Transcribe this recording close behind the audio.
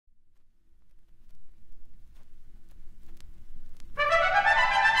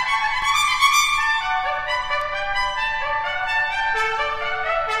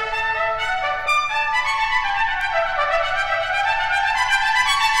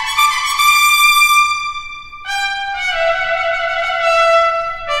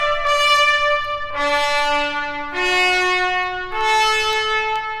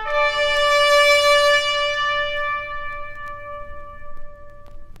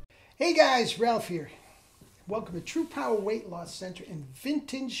Hey guys, Ralph here. Welcome to True Power Weight Loss Center and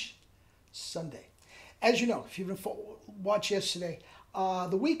Vintage Sunday. As you know, if you've watched yesterday,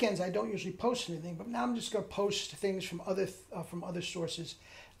 the weekends I don't usually post anything, but now I'm just going to post things from other sources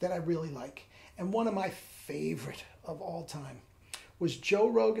that I really like. And one of my favorite of all time was Joe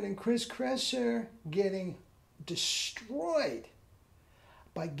Rogan and Kresser getting destroyed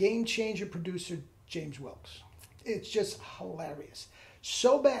by Game Changer producer James Wilks. It's just hilarious.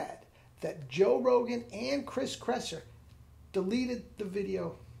 So bad that Joe Rogan and Kresser deleted the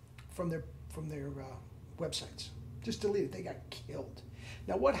video from their websites. Just deleted. They got killed.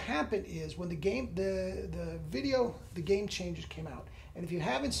 Now what happened is when the video The Game Changers came out, and if you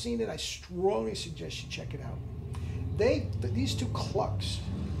haven't seen it, I strongly suggest you check it out. These two clucks,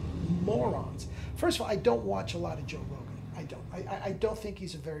 morons. First of all, I don't watch a lot of Joe Rogan. I don't think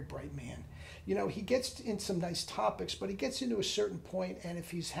he's a very bright man. You know, he gets in some nice topics, but he gets into a certain point, and if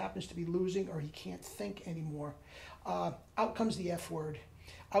he happens to be losing or he can't think anymore, out comes the F word,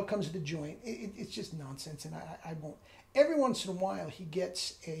 out comes the joint. It's just nonsense, and I won't. Every once in a while, he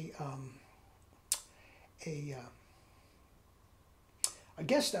gets a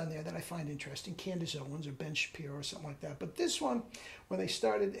guest on there that I find interesting, Candace Owens or Ben Shapiro or something like that. But this one, when they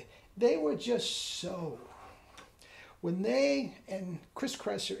started, they were just so... and Chris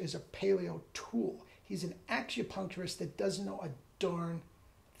Kresser is a paleo tool. He's an acupuncturist that doesn't know a darn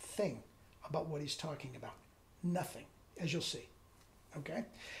thing about what he's talking about. Nothing, as you'll see. Okay?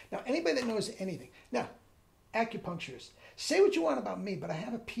 Now, anybody that knows anything. Now, acupuncturist, say what you want about me, but I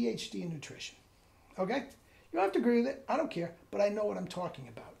have a PhD in nutrition. Okay? You don't have to agree with it. I don't care, but I know what I'm talking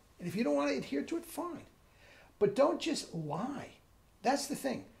about. And if you don't want to adhere to it, fine. But don't just lie. That's the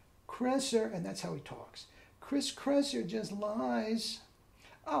thing. Kresser, and that's how he talks. Chris Kresser just lies.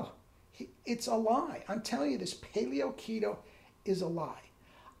 Oh, it's a lie. I'm telling you, this paleo keto is a lie.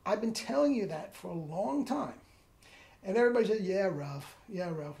 I've been telling you that for a long time. And everybody says, yeah, Ralph,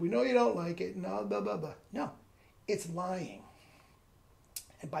 we know you don't like it. No, blah, blah, blah. No, it's lying.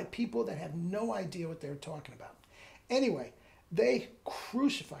 And by people that have no idea what they're talking about. Anyway, they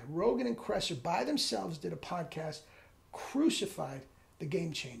crucified, Rogan and Kresser by themselves did a podcast, crucified the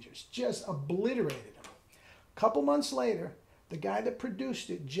Game Changers, just obliterated them. A couple months later, the guy that produced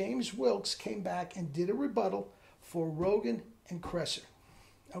it, James Wilks, came back and did a rebuttal for Rogan and Kresser.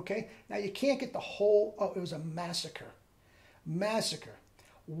 Okay? Now, you can't get the whole... Oh, it was a massacre. Massacre.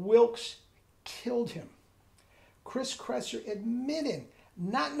 Wilks killed him. Chris Kresser admitted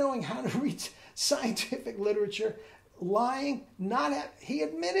not knowing how to read scientific literature, lying, he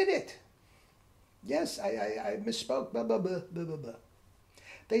admitted it. Yes, I misspoke, blah, blah, blah, blah, blah, blah.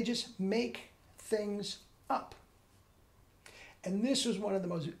 They just make things up. And this was one of the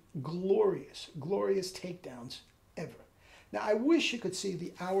most glorious takedowns ever. Now, I wish you could see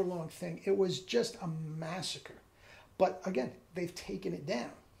the hour-long thing. It was just a massacre. But again, they've taken it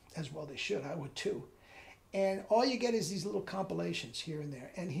down, as well they should. I would too. And all you get is these little compilations here and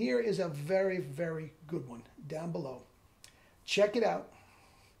there. And here is a very, very good one down below. Check it out.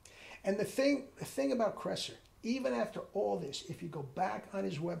 And the thing about Kresser, even after all this, if you go back on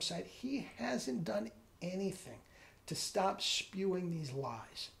his website, he hasn't done anything to stop spewing these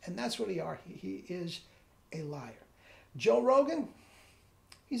lies. And that's what he is a liar. Joe Rogan,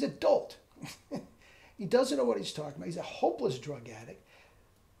 he's a dolt. He doesn't know what he's talking about. He's a hopeless drug addict.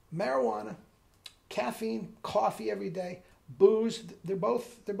 Marijuana, caffeine, coffee every day, booze, they're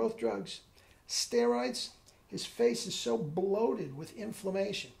both drugs. Steroids, his face is so bloated with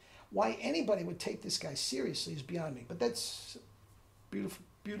inflammation. Why anybody would take this guy seriously is beyond me. But that's beautiful,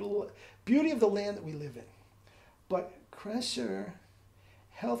 beauty of the land that we live in. But Kresser,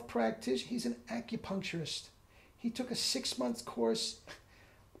 health practitioner, he's an acupuncturist. He took a 6-month course.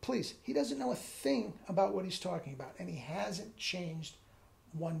 Please, he doesn't know a thing about what he's talking about. And he hasn't changed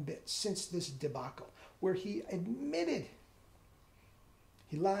one bit since this debacle, where he admitted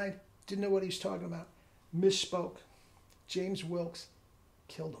he lied, didn't know what he was talking about, misspoke. James Wilks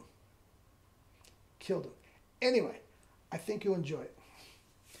killed him. Killed him. Anyway, I think you'll enjoy it.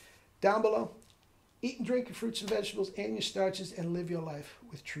 Down below, eat and drink your fruits and vegetables and your starches and live your life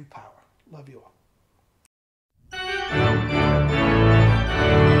with true power. Love you all.